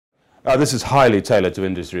This is highly tailored to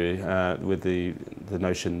industry, with the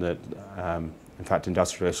notion that in fact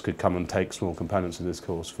industrialists could come and take small components of this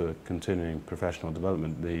course for continuing professional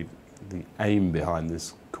development. The aim behind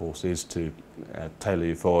this course is to tailor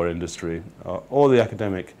you for industry or the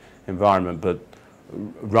academic environment, but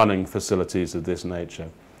running facilities of this nature.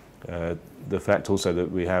 The fact also that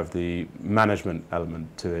we have the management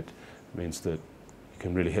element to it means that you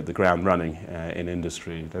can really hit the ground running in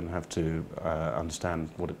industry. You don't have to understand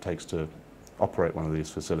what it takes to operate one of these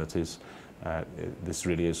facilities. This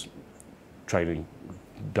really is training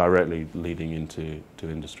directly leading into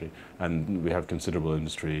industry, and we have considerable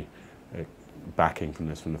industry backing from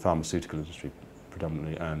this, from the pharmaceutical industry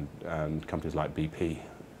predominantly, and companies like BP.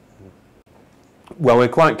 Well, we're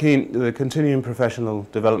quite keen. The continuing professional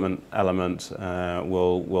development element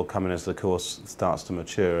will come in as the course starts to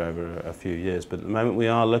mature over a few years. But at the moment, we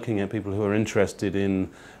are looking at people who are interested in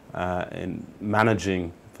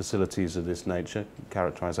managing facilities of this nature,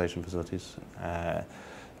 characterization facilities,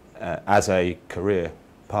 as a career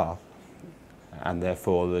path, and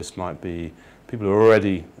therefore this might be people who are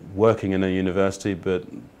already working in a university but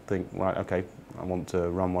think, right, okay, I want to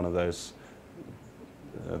run one of those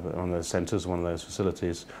centres, one of those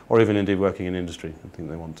facilities, or even indeed working in industry. I think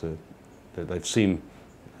they want to, they've seen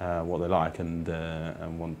what they like and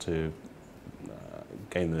want to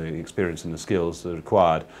gain the experience and the skills that are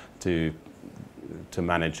required to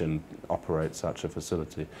manage and operate such a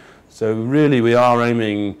facility. So really we are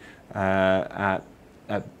aiming at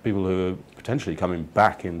people who are potentially coming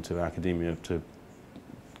back into academia to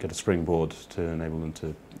get a springboard to enable them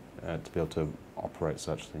to be able to operate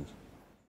such things.